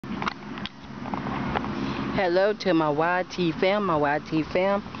Hello to my YT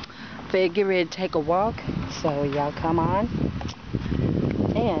fam, Fed get ready to take a walk, so y'all come on.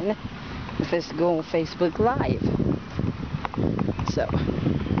 And let's go on Facebook Live. So,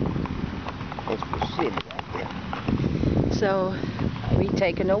 That's the city right there. So we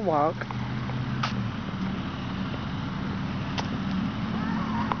taking a walk.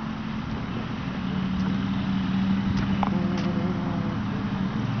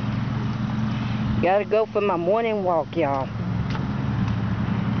 Gotta go for my morning walk, y'all.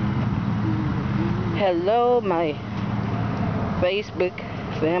 Hello, my Facebook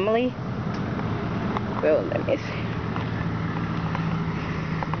family. Well, let me see.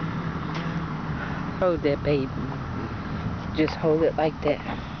 Hold that, baby. Just hold it like that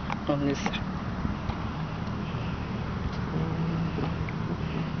on this.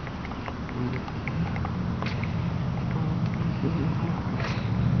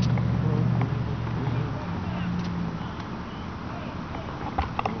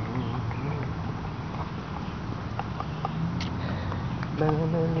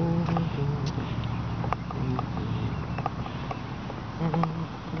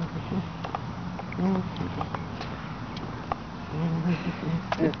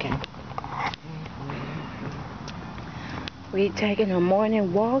 Okay. We taking a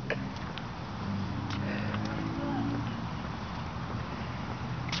morning walk.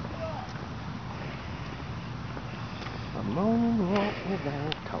 A morning walk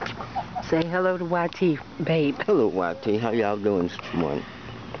without talk. Say hello to YT, babe. Hello, YT. How y'all doing this morning?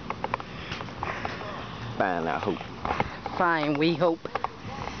 Fine, I hope. Fine, we hope.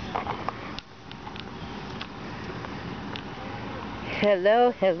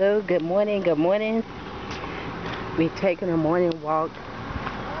 Hello, hello, good morning, good morning. We taking a morning walk.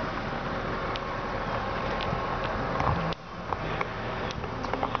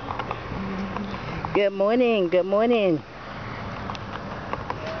 Good morning, good morning.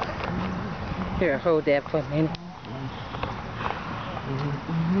 Here, hold that for a minute.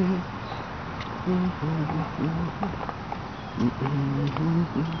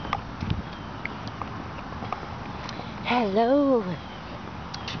 Hello.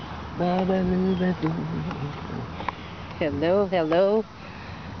 Hello, hello.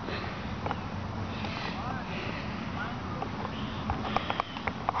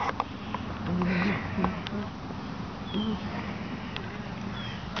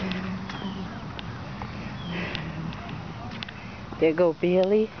 There go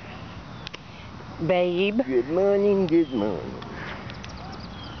Billy. Babe. Good morning, good morning.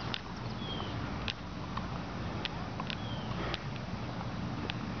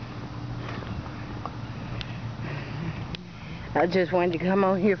 I just wanted to come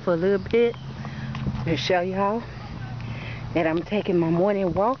on here for a little bit to show y'all that I'm taking my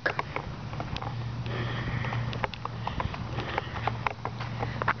morning walk.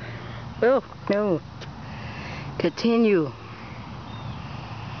 Oh, no. Continue.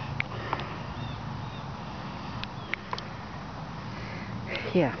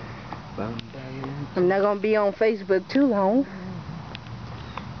 Yeah. I'm not going to be on Facebook too long.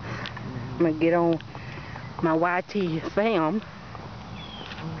 I'm going to get on my YT fam.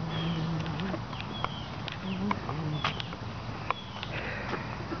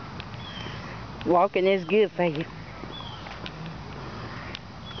 Walking is good for you.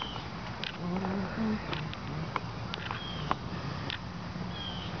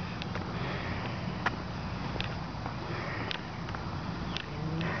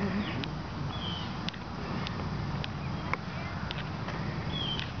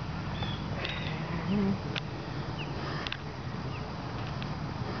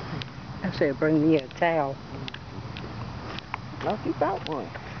 I said bring me a towel. Like you got one.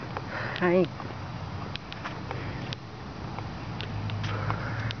 I ain't.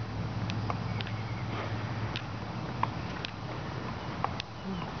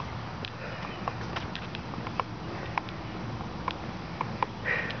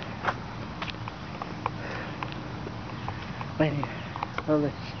 Wait a minute. Hold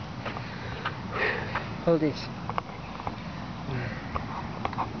this. Hold this.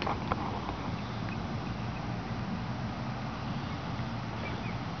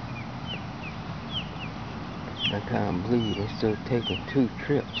 I can't believe they're still taking 2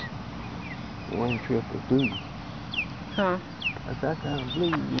 trips. 1 trip a day. Huh? I can't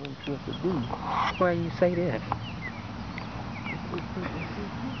believe 1 trip a day. Why you say that?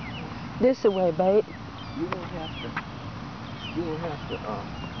 This the way, babe. You don't have to. You don't have to.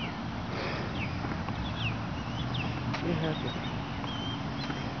 You have to.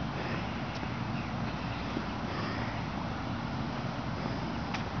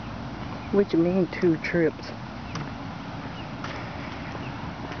 What you mean 2 trips?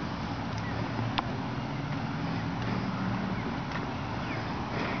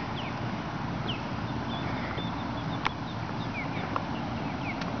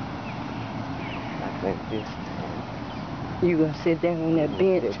 I think this time. You gonna sit down on that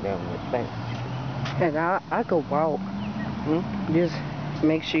bench? Sit down on the bench. And I could walk. Hmm? Just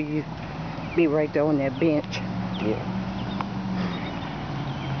make sure you be right there on that bench. Yeah.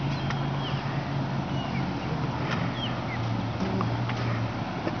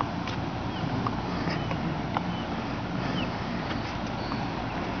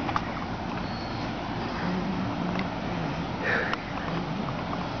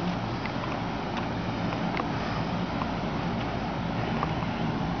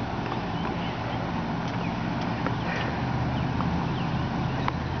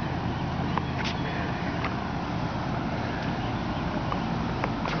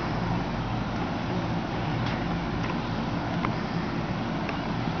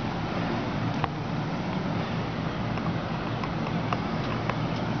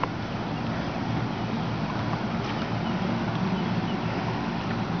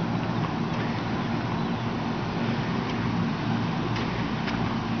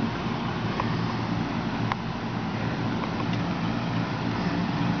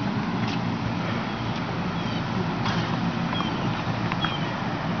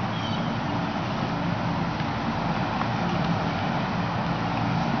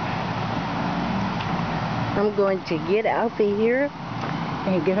 I'm going to get out of here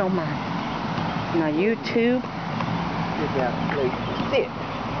and get on my YouTube. You got a place to sit.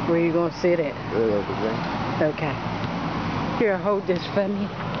 Where you gonna sit at? Right over there. Okay. Here, hold this for me,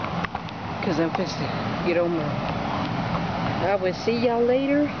 cause I'm supposed to get on my. I will see y'all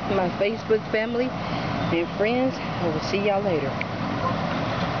later, my Facebook family and friends. I will see y'all later,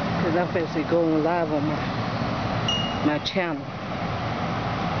 cause I'm supposed to go on live on my channel.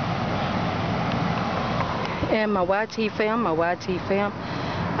 And my YT fam,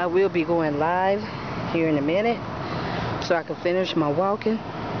 I will be going live here in a minute so I can finish my walking.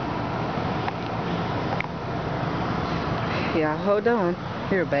 Yeah, hold on.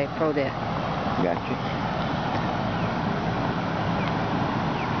 Here, babe, hold that. Gotcha.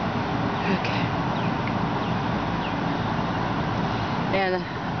 Okay. And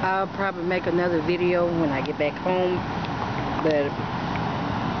I'll probably make another video when I get back home, but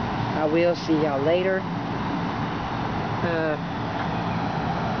I will see y'all later.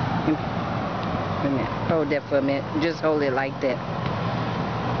 Wait a minute. Hold that for a minute. Just hold it like that.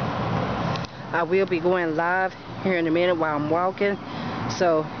 I will be going live here in a minute while I'm walking,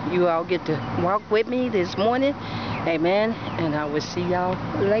 so you all get to walk with me this morning. Amen. And I will see y'all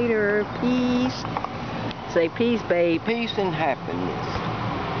later. Peace. Say peace, babe. Peace and happiness.